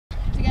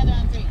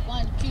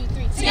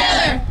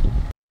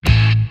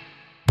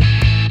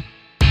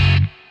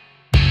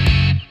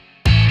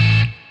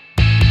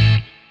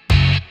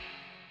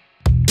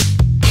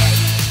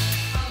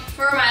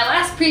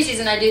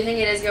Preseason, I do think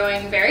it is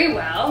going very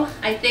well.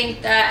 I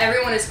think that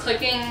everyone is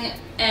clicking,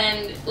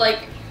 and like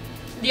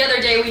the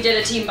other day we did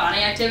a team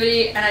bonding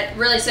activity, and it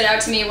really stood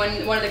out to me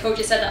when one of the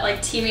coaches said that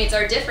like teammates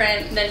are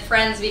different than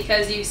friends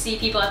because you see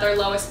people at their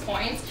lowest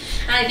points.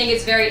 And I think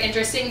it's very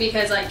interesting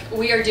because like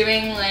we are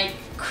doing like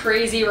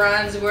crazy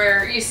runs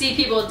where you see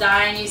people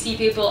dying, you see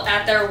people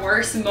at their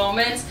worst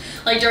moments.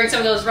 Like during some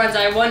of those runs,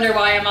 I wonder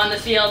why I'm on the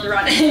field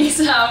running.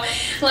 So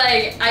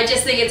like I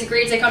just think it's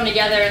great to come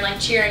together and like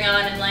cheering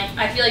on, and like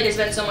I feel like there's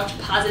been so much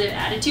positive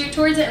attitude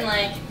towards it, and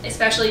like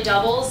especially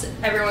doubles,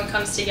 everyone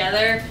comes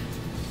together.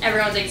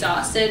 Everyone's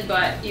exhausted,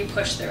 but you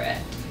push through it.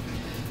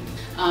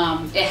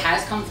 It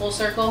has come full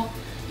circle.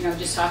 You know,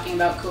 just talking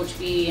about Coach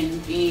B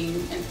and being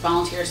a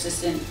volunteer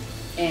assistant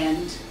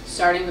and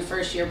starting the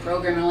first year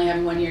program and only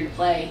having 1 year to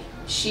play,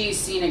 she's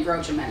seen it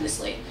grow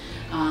tremendously.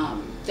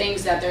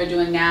 Things that they're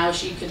doing now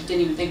she didn't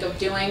even think of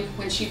doing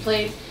when she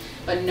played,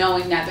 but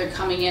knowing that they're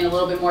coming in a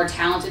little bit more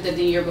talented than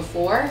the year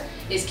before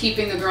is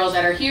keeping the girls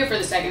that are here for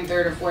the second,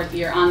 third, or fourth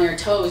year on their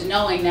toes,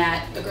 knowing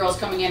that the girls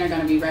coming in are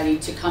going to be ready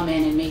to come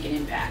in and make an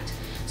impact.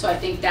 So I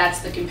think that's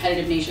the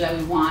competitive nature that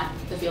we want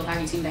the field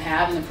hockey team to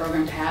have and the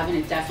program to have, and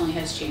it definitely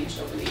has changed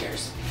over the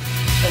years.